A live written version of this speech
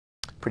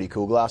Pretty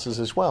cool glasses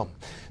as well.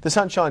 The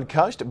Sunshine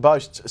Coast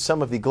boasts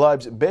some of the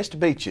globe's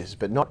best beaches,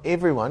 but not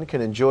everyone can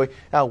enjoy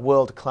our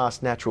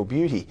world-class natural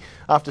beauty.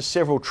 After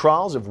several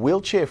trials of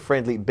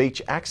wheelchair-friendly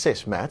beach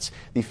access mats,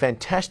 the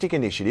fantastic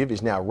initiative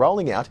is now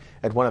rolling out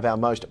at one of our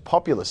most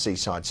popular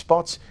seaside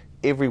spots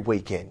every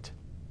weekend.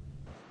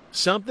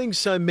 Something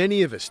so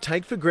many of us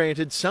take for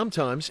granted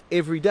sometimes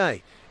every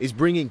day is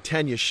bringing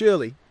Tanya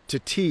Shirley to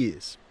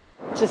tears.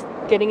 Just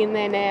getting in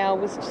there now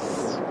was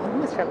just, I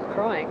almost felt like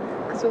crying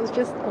because it was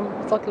just,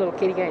 it's like a little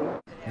kid again.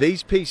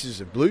 These pieces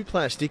of blue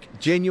plastic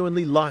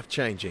genuinely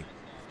life-changing.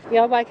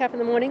 I wake up in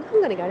the morning, I'm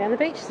going to go down the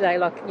beach today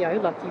like you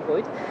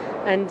would,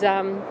 and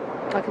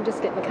I can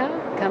just get in the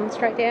car, come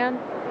straight down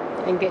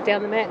and get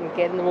down the mat and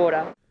get in the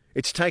water.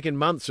 It's taken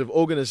months of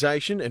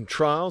organisation and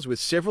trials with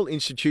several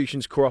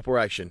institutions'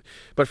 cooperation,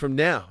 but from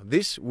now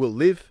this will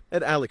live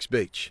at Alex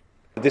Beach.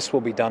 This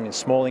will be done in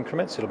small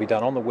increments. It'll be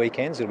done on the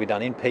weekends. It'll be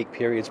done in peak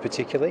periods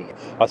particularly.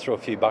 I threw a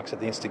few bucks at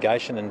the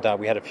instigation and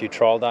we had a few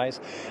trial days.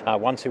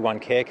 121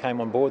 Care came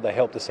on board. They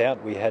helped us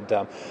out. We had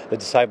the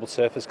disabled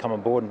surfers come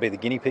on board and be the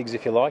guinea pigs,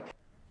 if you like.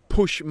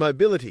 Push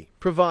Mobility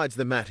provides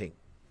the matting.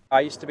 I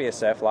used to be a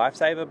surf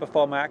lifesaver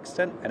before my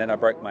accident, and then I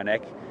broke my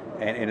neck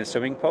in a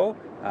swimming pool,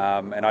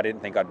 and I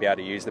didn't think I'd be able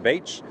to use the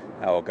beach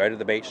or go to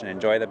the beach and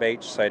enjoy the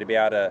beach. So to be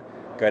able to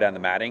go down the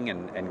matting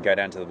and go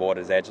down to the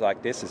water's edge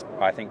like this is,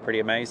 I think, pretty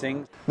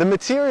amazing. The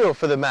material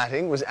for the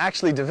matting was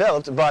actually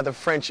developed by the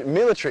French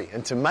military,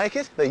 and to make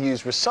it they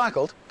used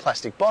recycled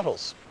plastic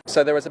bottles.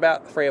 So there was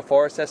about 3 or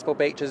 4 accessible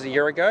beaches a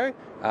year ago,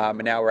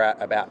 and now we're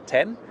at about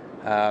 10.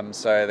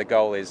 So the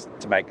goal is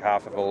to make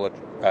half of all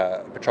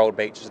patrolled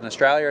beaches in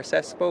Australia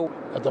accessible.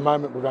 At the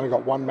moment we've only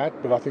got one mat,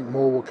 but I think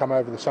more will come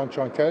over the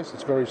Sunshine Coast.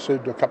 It's very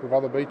suited to a couple of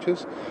other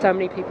beaches. So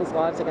many people's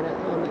lives are going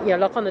to,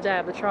 like on the day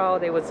of the trial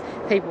there was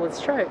people with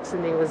strokes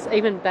and there was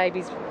even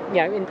babies,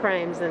 in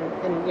prams and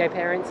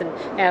parents and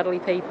elderly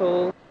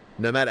people.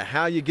 No matter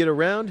how you get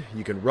around,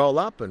 you can roll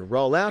up and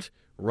roll out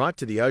right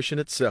to the ocean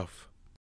itself.